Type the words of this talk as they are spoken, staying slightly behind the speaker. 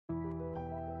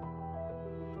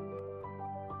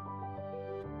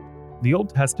The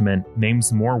Old Testament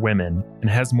names more women and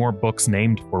has more books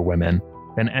named for women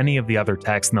than any of the other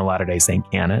texts in the Latter-day Saint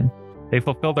canon. They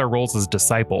fulfill their roles as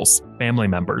disciples, family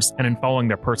members, and in following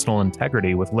their personal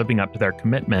integrity with living up to their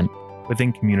commitment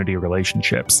within community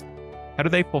relationships. How do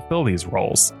they fulfill these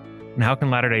roles? And how can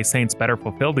Latter-day Saints better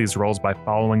fulfill these roles by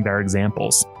following their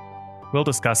examples? We'll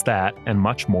discuss that and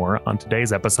much more on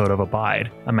today's episode of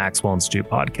Abide, a Maxwell Institute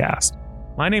podcast.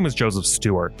 My name is Joseph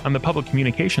Stewart. I'm the public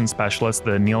communications specialist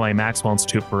at the Neil A. Maxwell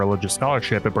Institute for Religious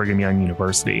Scholarship at Brigham Young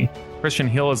University. Christian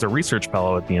Hill is a research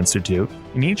fellow at the Institute,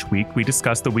 and each week we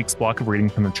discuss the week's block of reading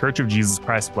from the Church of Jesus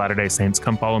Christ of Latter-day Saints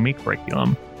Come Follow Me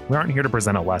curriculum. We aren't here to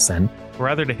present a lesson, but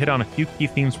rather to hit on a few key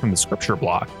themes from the scripture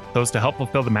block, those to help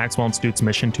fulfill the Maxwell Institute's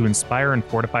mission to inspire and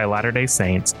fortify Latter-day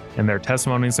Saints and their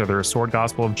testimonies of the restored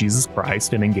gospel of Jesus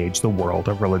Christ and engage the world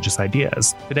of religious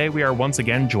ideas. Today we are once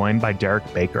again joined by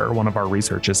Derek Baker, one of our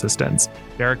research assistants.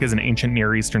 Derek is an ancient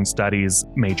Near Eastern studies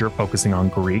major focusing on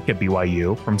Greek at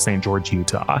BYU from St. George,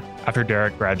 Utah. After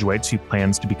Derek graduates, he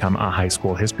plans to become a high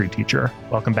school history teacher.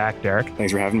 Welcome back, Derek.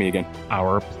 Thanks for having me again.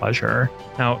 Our pleasure.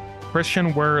 Now,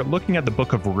 Christian, we're looking at the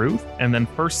book of Ruth and then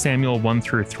 1 Samuel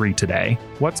 1-3 today.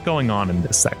 What's going on in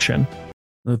this section?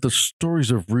 The stories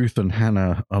of Ruth and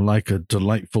Hannah are like a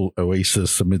delightful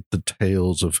oasis amid the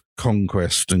tales of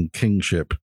conquest and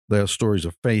kingship. They are stories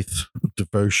of faith,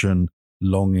 devotion,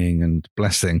 longing, and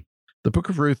blessing. The book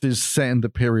of Ruth is set in the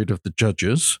period of the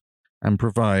Judges and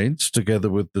provides, together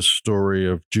with the story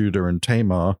of Judah and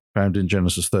Tamar, found in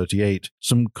Genesis 38,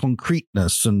 some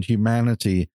concreteness and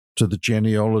humanity to the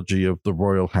genealogy of the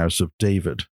royal house of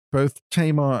David. Both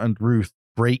Tamar and Ruth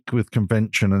break with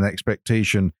convention and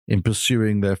expectation in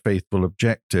pursuing their faithful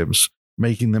objectives,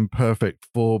 making them perfect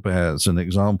forebears and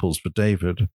examples for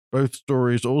David. Both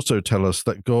stories also tell us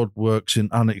that God works in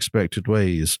unexpected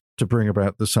ways to bring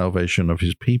about the salvation of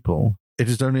his people. It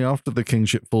is only after the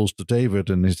kingship falls to David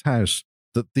and his house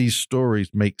that these stories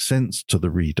make sense to the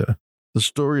reader. The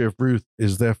story of Ruth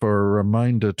is therefore a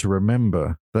reminder to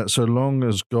remember that so long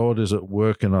as God is at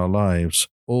work in our lives,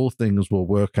 all things will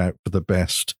work out for the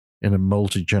best in a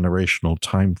multi-generational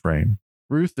time frame.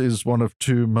 Ruth is one of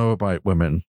two Moabite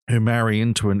women who marry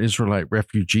into an Israelite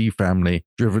refugee family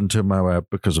driven to Moab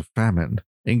because of famine.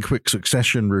 In quick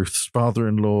succession, Ruth's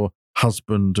father-in-law,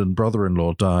 husband, and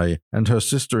brother-in-law die, and her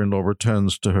sister-in-law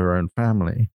returns to her own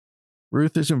family.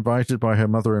 Ruth is invited by her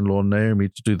mother-in-law Naomi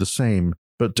to do the same,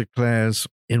 but declares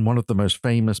in one of the most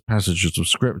famous passages of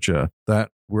Scripture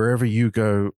that wherever you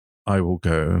go, I will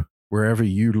go. Wherever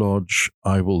you lodge,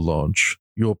 I will lodge.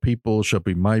 Your people shall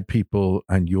be my people,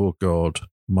 and your God,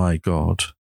 my God.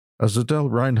 As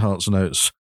Adele Reinhardt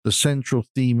notes, the central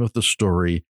theme of the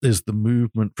story is the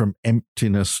movement from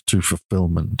emptiness to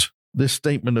fulfillment. This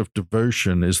statement of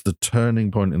devotion is the turning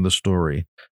point in the story,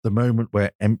 the moment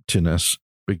where emptiness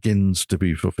begins to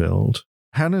be fulfilled.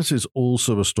 Hannah's is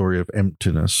also a story of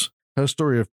emptiness. Her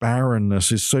story of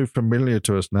barrenness is so familiar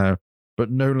to us now,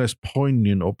 but no less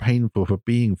poignant or painful for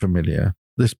being familiar.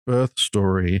 This birth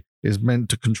story is meant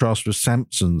to contrast with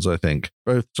Samson's, I think.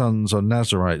 Both sons are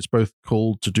Nazarites, both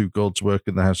called to do God's work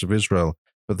in the house of Israel,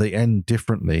 but they end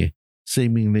differently,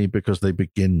 seemingly because they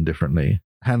begin differently.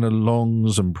 Hannah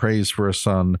longs and prays for a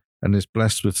son and is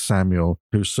blessed with Samuel,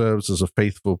 who serves as a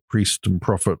faithful priest and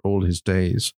prophet all his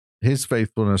days. His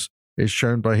faithfulness is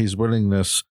shown by his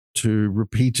willingness to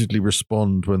repeatedly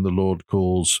respond when the Lord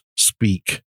calls,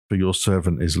 "Speak, for your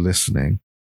servant is listening."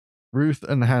 Ruth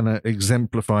and Hannah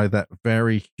exemplify that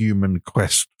very human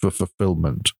quest for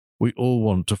fulfillment. We all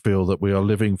want to feel that we are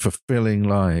living fulfilling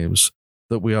lives,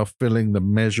 that we are filling the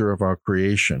measure of our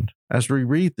creation. As we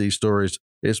read these stories,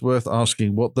 it's worth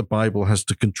asking what the Bible has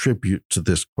to contribute to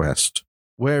this quest.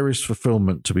 Where is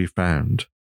fulfillment to be found?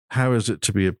 How is it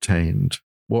to be obtained?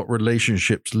 What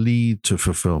relationships lead to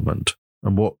fulfillment?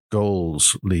 And what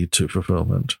goals lead to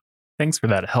fulfillment? Thanks for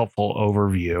that helpful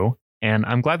overview. And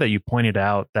I'm glad that you pointed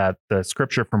out that the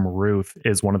scripture from Ruth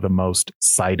is one of the most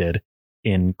cited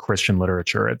in Christian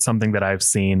literature. It's something that I've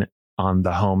seen on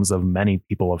the homes of many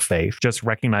people of faith, just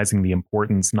recognizing the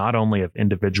importance not only of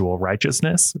individual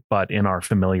righteousness, but in our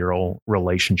familial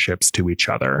relationships to each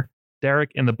other.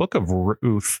 Derek, in the book of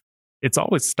Ruth, it's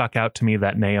always stuck out to me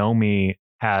that Naomi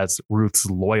has Ruth's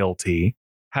loyalty,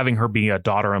 having her be a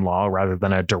daughter-in-law rather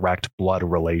than a direct blood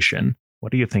relation.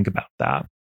 What do you think about that?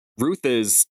 Ruth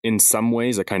is, in some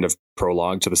ways, a kind of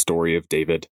prologue to the story of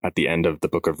David. At the end of the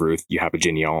book of Ruth, you have a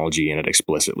genealogy, and it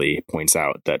explicitly points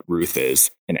out that Ruth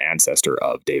is an ancestor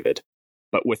of David.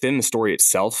 But within the story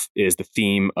itself is the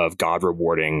theme of God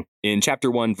rewarding. In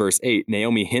chapter 1, verse 8,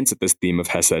 Naomi hints at this theme of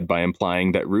Hesed by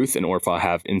implying that Ruth and Orpah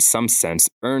have, in some sense,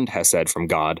 earned Hesed from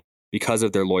God because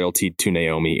of their loyalty to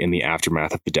Naomi in the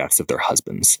aftermath of the deaths of their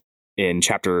husbands. In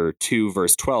chapter 2,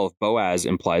 verse 12, Boaz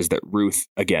implies that Ruth,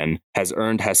 again, has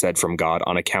earned hesed from God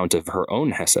on account of her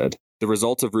own hesed. The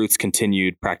result of Ruth's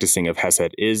continued practicing of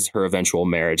hesed is her eventual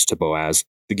marriage to Boaz,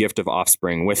 the gift of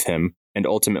offspring with him, and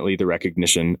ultimately the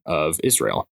recognition of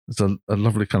Israel. It's a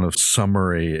lovely kind of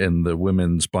summary in the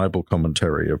women's Bible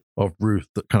commentary of Ruth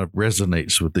that kind of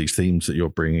resonates with these themes that you're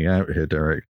bringing out here,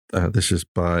 Derek. This is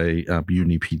by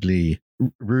Euni P. Lee.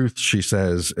 Ruth, she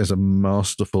says, is a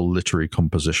masterful literary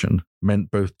composition meant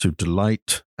both to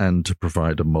delight and to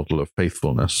provide a model of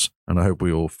faithfulness. And I hope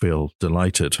we all feel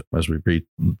delighted as we read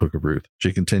the book of Ruth.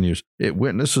 She continues, it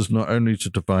witnesses not only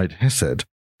to divide hesed,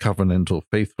 covenantal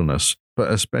faithfulness, but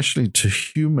especially to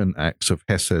human acts of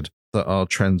hesed that are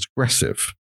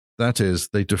transgressive. That is,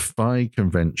 they defy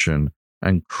convention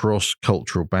and cross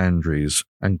cultural boundaries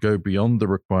and go beyond the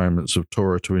requirements of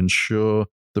Torah to ensure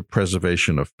the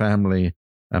preservation of family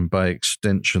and by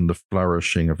extension the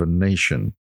flourishing of a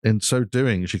nation. In so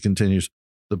doing, she continues,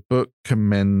 the book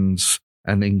commends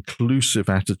an inclusive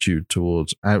attitude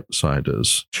towards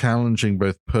outsiders, challenging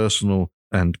both personal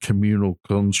and communal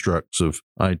constructs of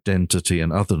identity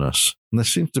and otherness. And there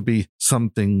seems to be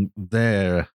something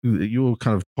there that you're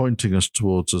kind of pointing us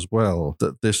towards as well,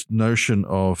 that this notion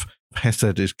of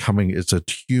Hesed is coming as a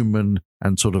human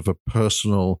and sort of a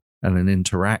personal and an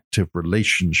interactive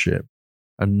relationship,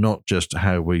 and not just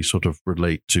how we sort of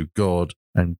relate to God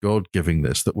and God giving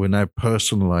this, that we're now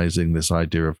personalizing this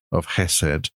idea of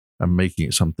Hesed and making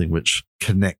it something which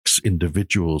connects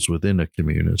individuals within a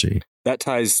community. That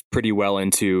ties pretty well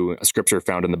into a scripture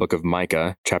found in the book of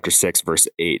Micah, chapter 6, verse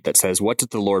 8, that says, what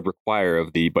did the Lord require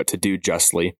of thee but to do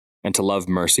justly and to love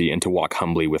mercy and to walk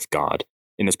humbly with God?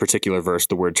 In this particular verse,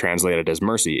 the word translated as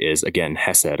mercy is, again,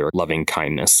 hesed, or loving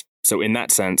kindness. So in that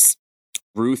sense,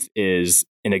 Ruth is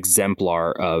an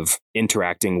exemplar of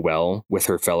interacting well with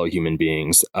her fellow human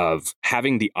beings, of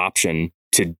having the option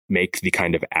to make the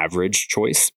kind of average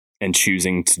choice and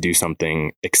choosing to do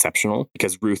something exceptional,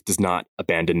 because Ruth does not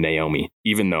abandon Naomi,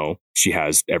 even though she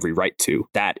has every right to.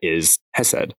 That is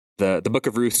hesed. The book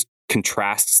of Ruth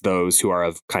contrasts those who are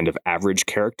of kind of average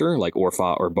character, like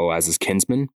Orpah or Boaz's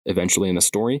kinsman, eventually in the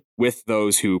story, with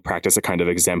those who practice a kind of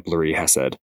exemplary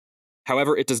hesed.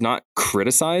 However, it does not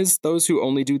criticize those who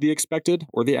only do the expected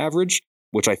or the average,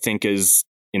 which I think is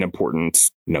an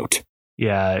important note.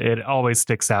 Yeah, it always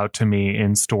sticks out to me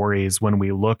in stories when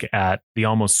we look at the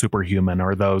almost superhuman,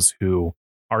 or those who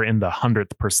are in the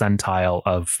 100th percentile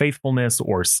of faithfulness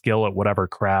or skill at whatever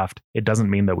craft. It doesn't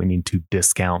mean that we need to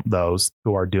discount those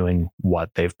who are doing what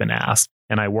they've been asked.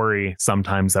 And I worry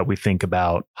sometimes that we think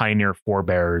about pioneer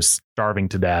forebears starving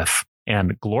to death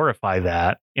and glorify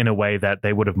that in a way that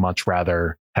they would have much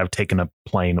rather have taken a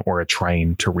plane or a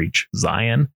train to reach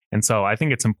Zion. And so I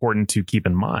think it's important to keep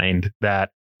in mind that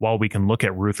while we can look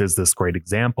at Ruth as this great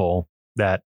example,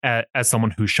 that as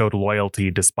someone who showed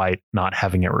loyalty despite not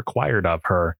having it required of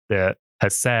her, that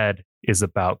Hesed is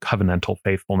about covenantal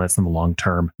faithfulness in the long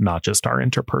term, not just our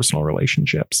interpersonal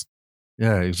relationships.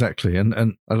 Yeah, exactly. And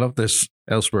I love this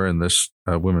elsewhere in this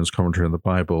women's commentary on the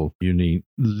Bible. Euni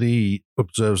Lee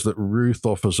observes that Ruth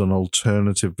offers an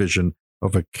alternative vision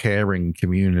of a caring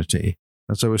community.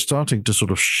 And so we're starting to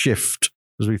sort of shift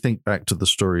as we think back to the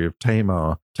story of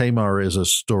Tamar. Tamar is a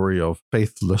story of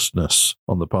faithlessness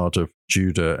on the part of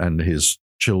Judah and his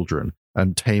children,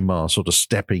 and Tamar sort of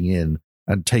stepping in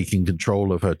and taking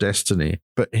control of her destiny.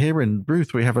 But here in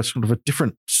Ruth, we have a sort of a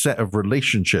different set of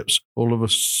relationships. All of a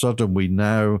sudden, we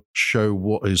now show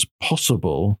what is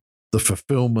possible, the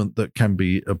fulfillment that can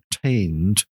be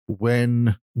obtained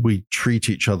when we treat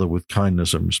each other with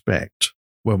kindness and respect,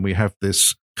 when we have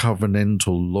this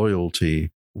covenantal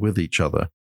loyalty with each other.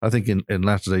 I think in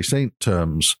Latter-day Saint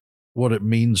terms, what it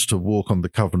means to walk on the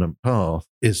covenant path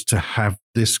is to have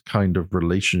this kind of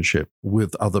relationship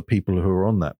with other people who are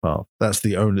on that path. That's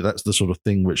the sort of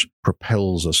thing which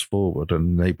propels us forward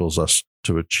and enables us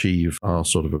to achieve our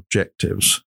sort of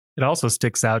objectives. It also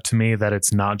sticks out to me that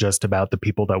it's not just about the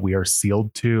people that we are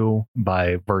sealed to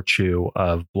by virtue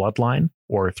of bloodline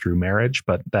or through marriage,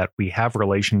 but that we have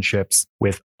relationships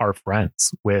with our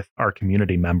friends, with our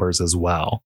community members as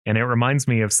well. And it reminds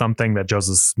me of something that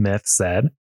Joseph Smith said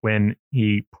when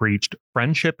he preached,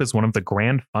 friendship is one of the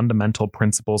grand fundamental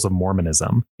principles of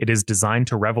Mormonism. It is designed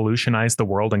to revolutionize the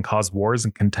world and cause wars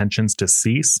and contentions to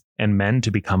cease and men to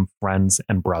become friends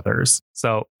and brothers.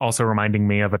 So also reminding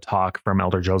me of a talk from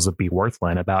Elder Joseph B.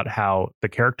 Worthland about how the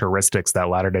characteristics that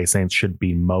Latter-day Saints should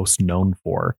be most known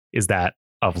for is that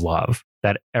of love,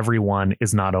 that everyone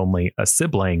is not only a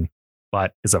sibling,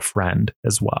 but is a friend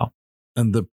as well.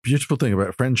 And the beautiful thing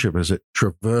about friendship is it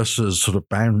traverses sort of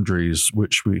boundaries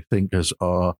which we think as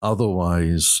are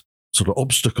otherwise sort of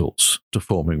obstacles to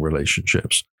forming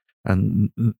relationships. And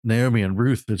Naomi and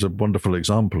Ruth is a wonderful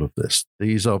example of this.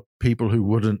 These are people who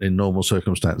wouldn't in normal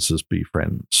circumstances be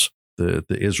friends. The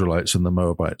Israelites and the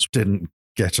Moabites didn't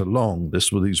get along.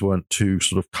 These weren't two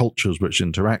sort of cultures which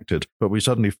interacted, but we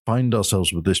suddenly find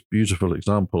ourselves with this beautiful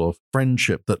example of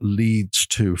friendship that leads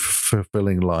to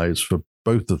fulfilling lives for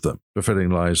both of them. Fulfilling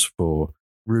lives for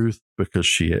Ruth because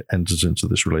she enters into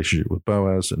this relationship with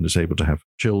Boaz and is able to have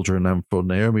children, and for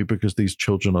Naomi because these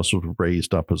children are sort of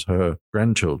raised up as her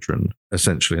grandchildren,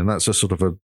 essentially. And that's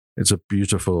it's a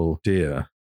beautiful idea.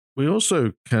 We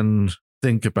also can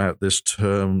think about this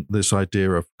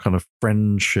idea of kind of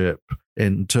friendship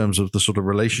in terms of the sort of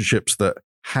relationships that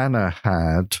Hannah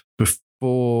had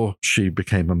before she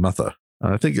became a mother.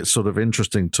 And I think it's sort of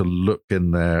interesting to look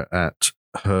in there at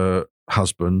her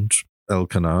husband,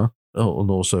 Elkanah, and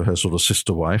also her sort of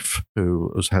sister wife,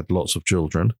 who has had lots of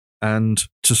children. And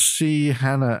to see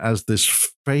Hannah as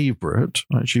this favorite,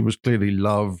 right? She was clearly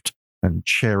loved and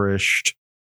cherished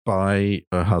by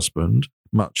her husband,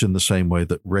 much in the same way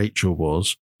that Rachel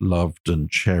was loved and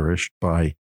cherished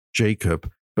by Jacob,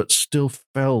 but still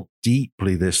felt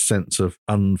deeply this sense of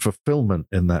unfulfillment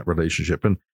in that relationship.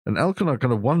 And Elkanah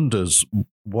kind of wonders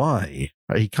why.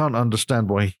 He can't understand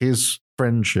why his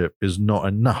friendship is not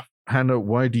enough. Hannah,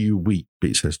 why do you weep?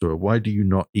 He says to her. Why do you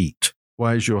not eat?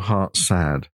 Why is your heart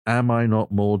sad? Am I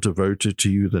not more devoted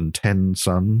to you than 10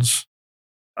 sons?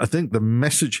 I think the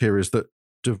message here is that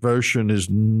devotion is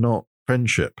not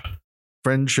friendship.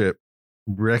 Friendship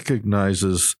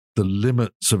recognizes the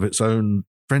limits of its own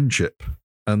friendship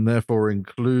and therefore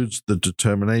includes the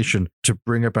determination to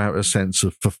bring about a sense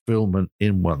of fulfillment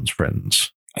in one's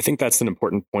friends. I think that's an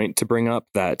important point to bring up,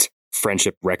 that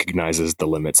friendship recognizes the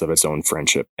limits of its own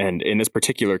friendship. And in this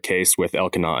particular case with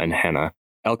Elkanah and Hannah,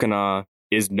 Elkanah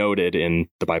is noted in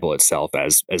the Bible itself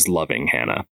as loving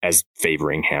Hannah, as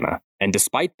favoring Hannah. And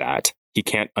despite that, he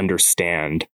can't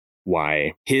understand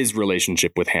why his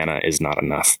relationship with Hannah is not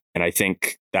enough. And I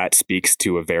think that speaks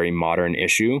to a very modern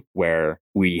issue where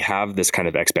we have this kind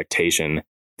of expectation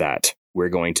that we're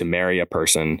going to marry a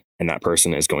person and that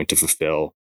person is going to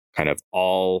fulfill kind of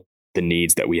all the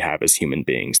needs that we have as human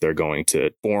beings. They're going to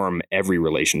form every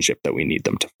relationship that we need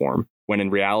them to form. When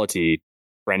in reality,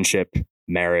 friendship,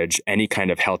 marriage, any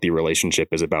kind of healthy relationship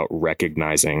is about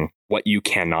recognizing what you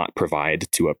cannot provide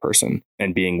to a person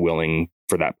and being willing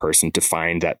for that person to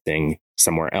find that thing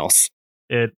somewhere else.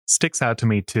 It sticks out to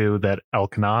me, too, that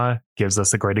Elkanah gives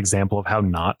us a great example of how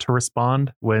not to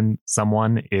respond when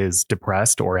someone is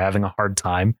depressed or having a hard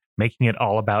time, making it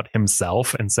all about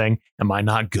himself and saying, am I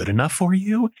not good enough for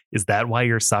you? Is that why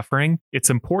you're suffering? It's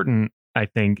important, I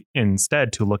think,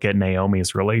 instead to look at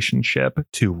Naomi's relationship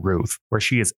to Ruth, where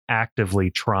she is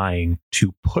actively trying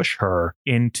to push her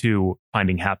into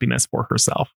finding happiness for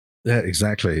herself. Yeah,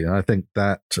 exactly. I think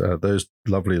that those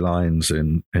lovely lines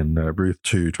in Ruth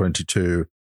 2:22,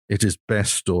 it is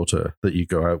best, daughter, that you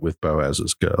go out with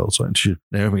Boaz's girls. And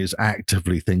Naomi is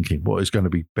actively thinking what is going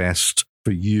to be best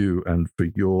for you and for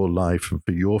your life and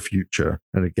for your future.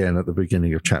 And again, at the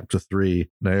beginning of chapter 3,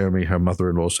 Naomi, her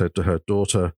mother-in-law, said to her,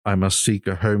 daughter, I must seek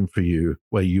a home for you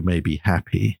where you may be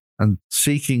happy. And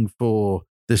seeking for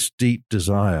this deep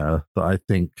desire that I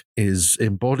think is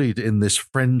embodied in this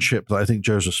friendship that I think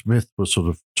Joseph Smith was sort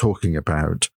of talking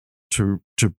about, to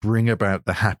bring about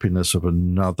the happiness of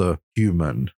another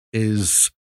human,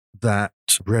 is that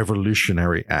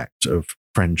revolutionary act of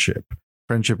friendship.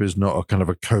 Friendship is not a kind of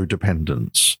a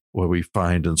codependence where we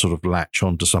find and sort of latch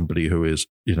onto somebody who is,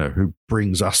 who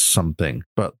brings us something,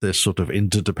 but this sort of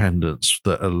interdependence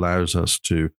that allows us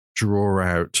to draw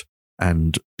out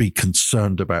and be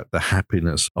concerned about the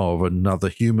happiness of another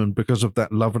human because of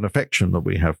that love and affection that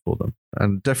we have for them.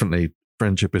 And definitely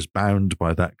friendship is bound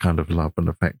by that kind of love and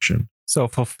affection. So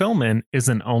fulfillment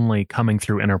isn't only coming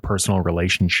through interpersonal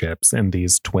relationships in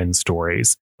these twin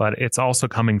stories, but it's also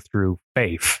coming through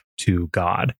faith to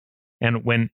God. And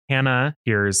when Hannah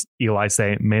hears Eli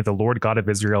say, may the Lord God of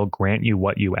Israel grant you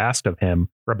what you asked of him,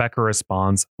 Rebekah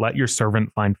responds, let your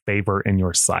servant find favor in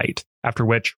your sight. After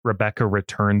which Rebekah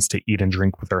returns to eat and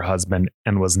drink with her husband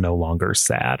and was no longer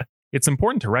sad. It's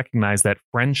important to recognize that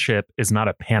friendship is not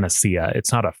a panacea.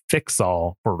 It's not a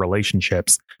fix-all for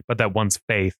relationships, but that one's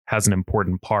faith has an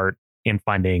important part in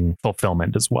finding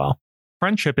fulfillment as well.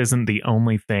 Friendship isn't the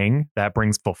only thing that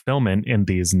brings fulfillment in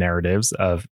these narratives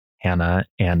of Hannah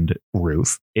and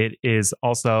Ruth. It is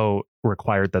also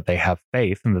required that they have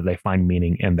faith and that they find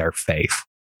meaning in their faith.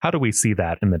 How do we see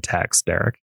that in the text,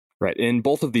 Derek? Right. In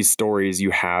both of these stories,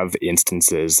 you have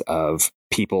instances of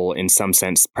people, in some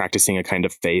sense, practicing a kind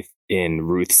of faith. In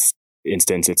Ruth's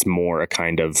instance, it's more a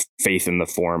kind of faith in the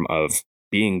form of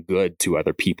being good to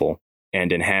other people.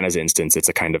 And in Hannah's instance, it's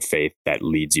a kind of faith that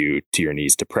leads you to your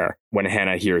knees to prayer. When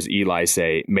Hannah hears Eli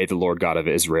say, "May the Lord God of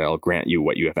Israel grant you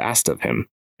what you have asked of him,"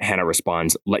 Hannah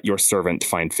responds, "Let your servant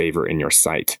find favor in your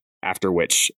sight." After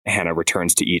which Hannah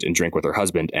returns to eat and drink with her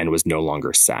husband and was no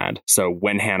longer sad. So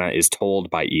when Hannah is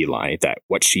told by Eli that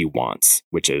what she wants,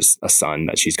 which is a son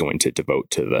that she's going to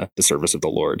devote to the service of the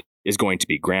Lord, is going to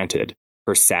be granted,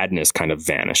 her sadness kind of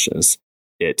vanishes.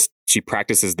 She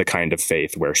practices the kind of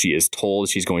faith where she is told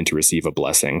she's going to receive a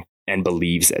blessing and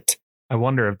believes it. I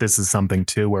wonder if this is something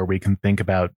too where we can think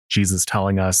about Jesus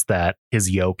telling us that his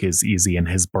yoke is easy and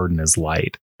his burden is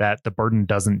light, that the burden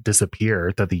doesn't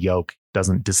disappear, that the yoke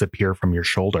doesn't disappear from your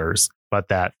shoulders, but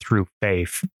that through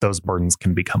faith, those burdens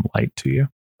can become light to you.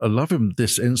 I love in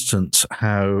this instance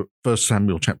how 1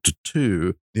 Samuel chapter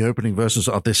 2, the opening verses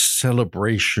are this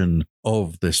celebration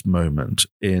of this moment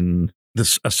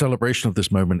a celebration of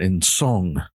this moment in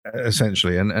song,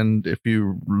 essentially. And if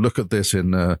you look at this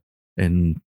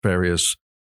in various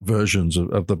versions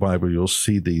of the Bible, you'll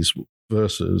see these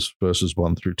verses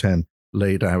 1 through 10,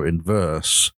 laid out in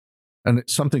verse. And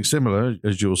it's something similar,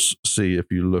 as you'll see if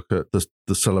you look at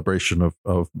the celebration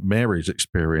of Mary's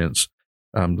experience,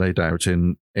 laid out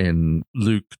in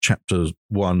Luke chapter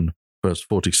 1, verse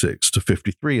 46 to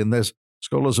 53. And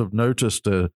scholars have noticed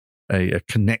a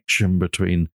connection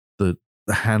between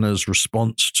the Hannah's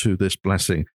response to this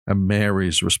blessing and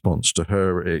Mary's response to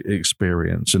her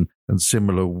experience, and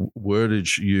similar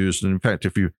wordage used. And in fact,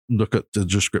 if you look at the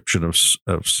description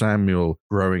of Samuel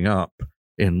growing up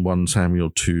in 1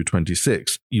 Samuel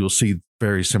 2:26, you'll see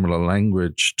very similar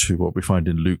language to what we find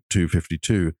in Luke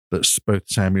 2:52, that both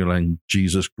Samuel and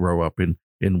Jesus grow up in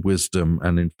wisdom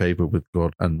and in favor with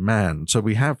God and man. So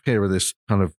we have here this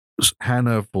kind of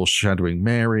Hannah foreshadowing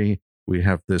Mary. We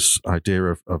have this idea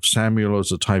of Samuel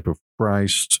as a type of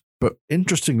Christ. But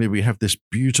interestingly, we have this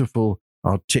beautiful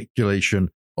articulation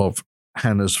of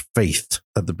Hannah's faith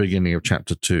at the beginning of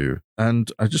chapter 2.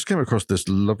 And I just came across this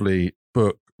lovely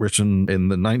book written in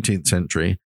the 19th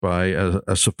century by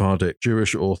a Sephardic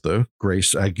Jewish author,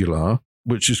 Grace Aguilar,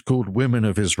 which is called Women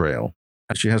of Israel.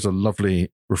 And she has a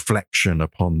lovely reflection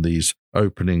upon these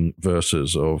opening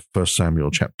verses of 1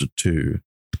 Samuel chapter 2.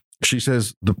 She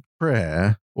says, the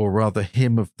prayer, or rather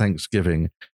hymn of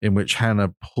thanksgiving, in which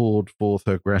Hannah poured forth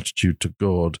her gratitude to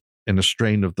God in a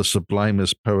strain of the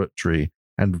sublimest poetry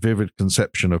and vivid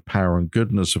conception of power and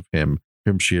goodness of him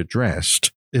whom she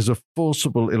addressed, is a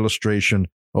forcible illustration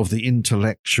of the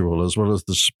intellectual as well as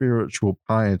the spiritual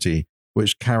piety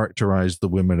which characterized the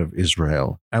women of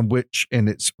Israel, and which in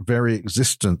its very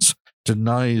existence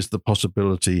denies the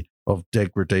possibility of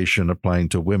degradation applying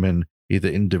to women, either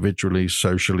individually,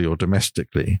 socially, or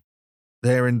domestically.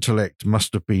 Their intellect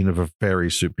must have been of a very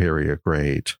superior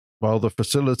grade, while the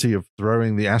facility of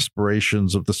throwing the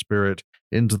aspirations of the spirit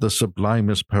into the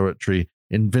sublimest poetry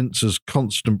evinces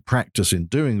constant practice in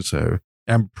doing so,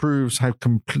 and proves how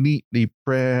completely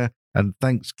prayer and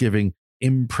thanksgiving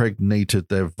impregnated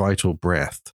their vital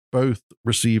breath. Both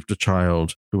received a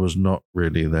child who was not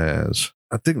really theirs.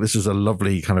 I think this is a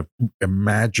lovely kind of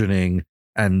imagining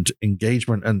and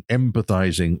engagement and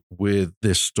empathizing with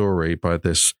this story by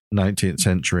this 19th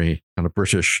century kind of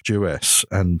British Jewess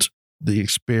and the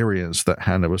experience that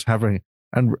Hannah was having,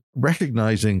 and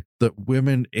recognizing that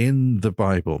women in the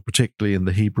Bible, particularly in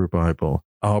the Hebrew Bible,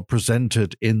 are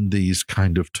presented in these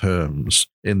kind of terms,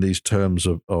 in these terms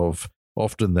of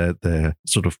often their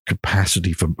sort of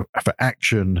capacity for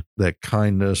action, their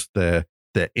kindness, their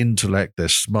intellect, their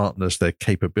smartness, their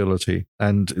capability.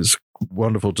 And it's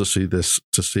wonderful to see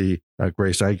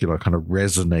Grace Aguilar kind of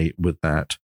resonate with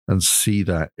that and see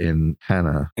that in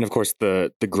Hannah. And of course,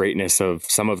 the greatness of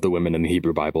some of the women in the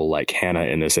Hebrew Bible, like Hannah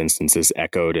in this instance, is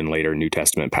echoed in later New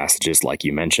Testament passages, like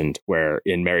you mentioned, where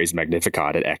in Mary's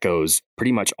Magnificat, it echoes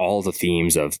pretty much all the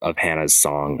themes of Hannah's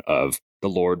song of the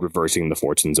Lord reversing the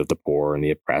fortunes of the poor and the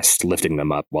oppressed, lifting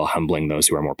them up while humbling those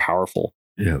who are more powerful.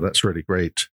 Yeah, that's really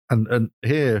great. And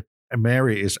here,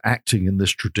 Mary is acting in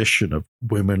this tradition of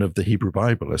women of the Hebrew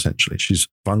Bible, essentially. She's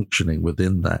functioning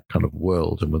within that kind of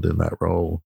world and within that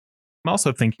role. I'm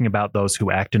also thinking about those who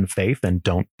act in faith and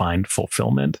don't find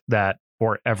fulfillment, that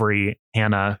for every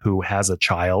Hannah who has a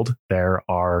child, there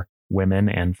are women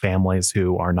and families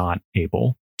who are not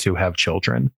able to have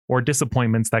children, or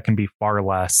disappointments that can be far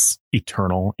less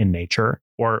eternal in nature,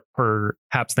 or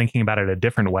perhaps thinking about it a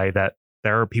different way, that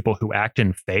there are people who act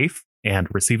in faith and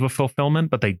receive a fulfillment,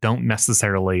 but they don't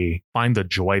necessarily find the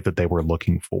joy that they were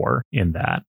looking for in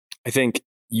that. I think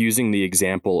using the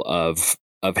example of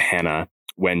Hannah,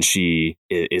 when she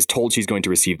is told she's going to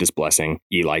receive this blessing,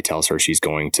 Eli tells her she's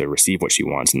going to receive what she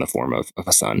wants in the form of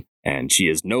a son, and she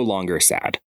is no longer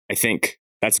sad. I think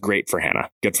that's great for Hannah.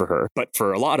 Good for her. But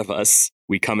for a lot of us,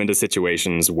 we come into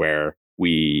situations where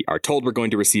we are told we're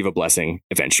going to receive a blessing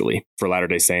eventually. For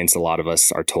Latter-day Saints, a lot of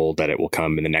us are told that it will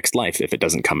come in the next life if it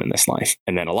doesn't come in this life.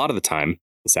 And then a lot of the time,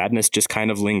 the sadness just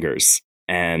kind of lingers.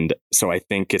 And so I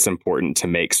think it's important to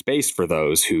make space for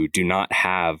those who do not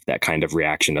have that kind of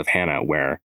reaction of Hannah,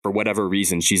 where for whatever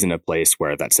reason, she's in a place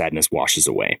where that sadness washes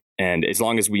away. And as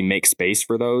long as we make space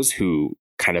for those who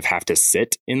kind of have to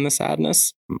sit in the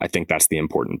sadness, I think that's the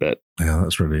important bit. Yeah,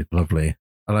 that's really lovely.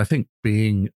 And I think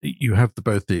you have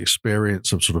both the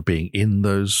experience of sort of being in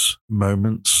those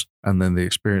moments and then the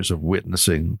experience of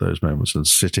witnessing those moments and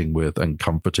sitting with and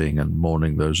comforting and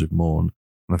mourning those who mourn.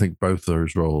 And I think both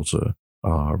those roles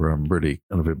are really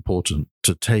kind of important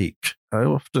to take. I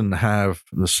often have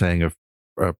the saying of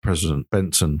President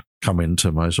Benson come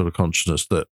into my sort of consciousness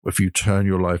that if you turn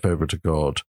your life over to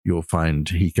God, you'll find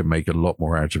he can make a lot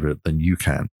more out of it than you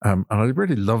can. And I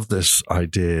really love this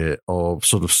idea of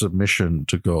sort of submission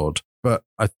to God. But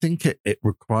I think it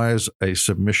requires a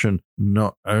submission,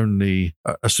 not only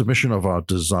a submission of our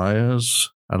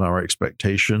desires and our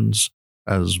expectations,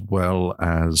 as well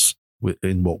as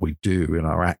in what we do, in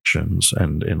our actions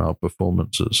and in our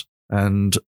performances.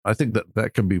 And I think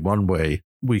that can be one way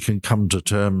we can come to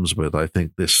terms with, I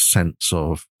think, this sense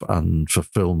of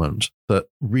unfulfillment, that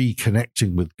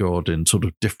reconnecting with God in sort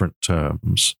of different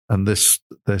terms. And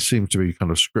there seems to be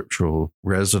kind of scriptural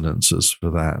resonances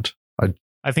for that.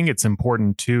 I think it's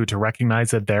important, too, to recognize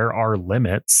that there are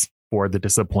limits for the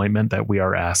disappointment that we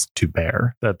are asked to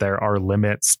bear, that there are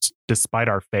limits despite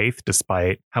our faith,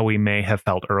 despite how we may have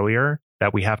felt earlier,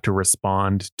 that we have to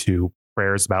respond to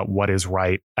prayers about what is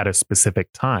right at a specific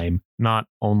time, not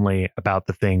only about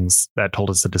the things that told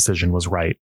us the decision was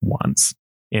right once.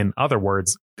 In other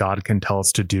words, God can tell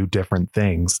us to do different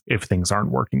things if things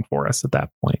aren't working for us at that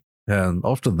point. And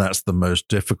often that's the most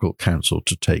difficult counsel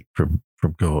to take from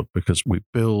God, because we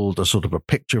build a sort of a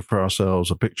picture for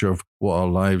ourselves, a picture of what our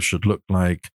lives should look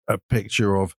like, a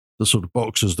picture of the sort of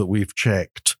boxes that we've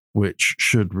checked, which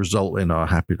should result in our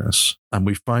happiness. And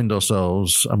we find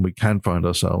ourselves, and we can find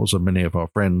ourselves, and many of our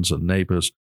friends and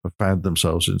neighbors have found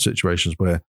themselves in situations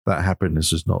where that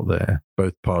happiness is not there.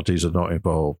 Both parties are not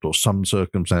involved, or some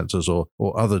circumstances or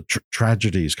other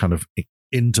tragedies kind of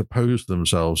interpose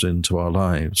themselves into our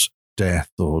lives. Death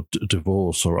or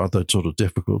divorce or other sort of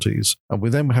difficulties. And we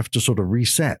then have to sort of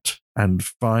reset and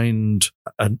find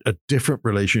a different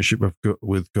relationship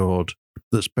with God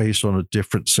that's based on a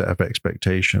different set of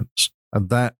expectations. And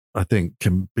that, I think,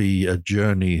 can be a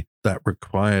journey that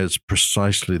requires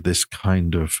precisely this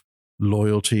kind of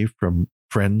loyalty from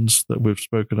friends that we've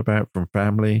spoken about, from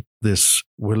family, this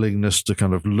willingness to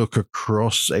kind of look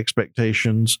across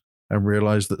expectations and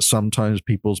realize that sometimes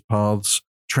people's paths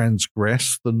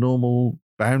transgress the normal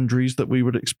boundaries that we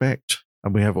would expect.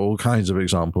 And we have all kinds of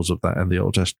examples of that in the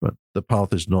Old Testament. The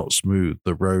path is not smooth.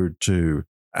 The road to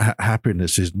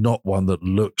happiness is not one that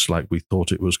looks like we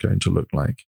thought it was going to look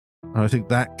like. And I think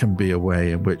that can be a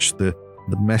way in which the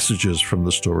messages from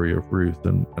the story of Ruth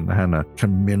and Hannah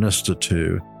can minister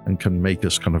to and can make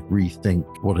us kind of rethink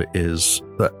what it is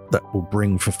that will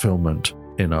bring fulfillment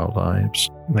in our lives.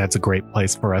 That's a great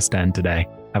place for us to end today.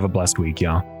 Have a blessed week,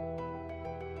 y'all.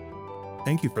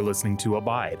 Thank you for listening to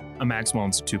Abide, a Maxwell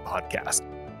Institute podcast.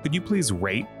 Could you please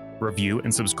rate, review,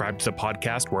 and subscribe to the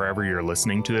podcast wherever you're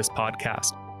listening to this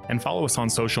podcast? And follow us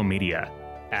on social media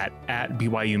at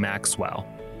BYU Maxwell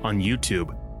on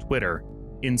YouTube, Twitter,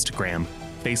 Instagram,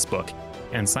 Facebook,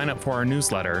 and sign up for our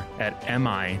newsletter at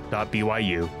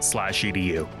mi.byu/edu.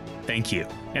 Thank you,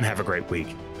 and have a great week.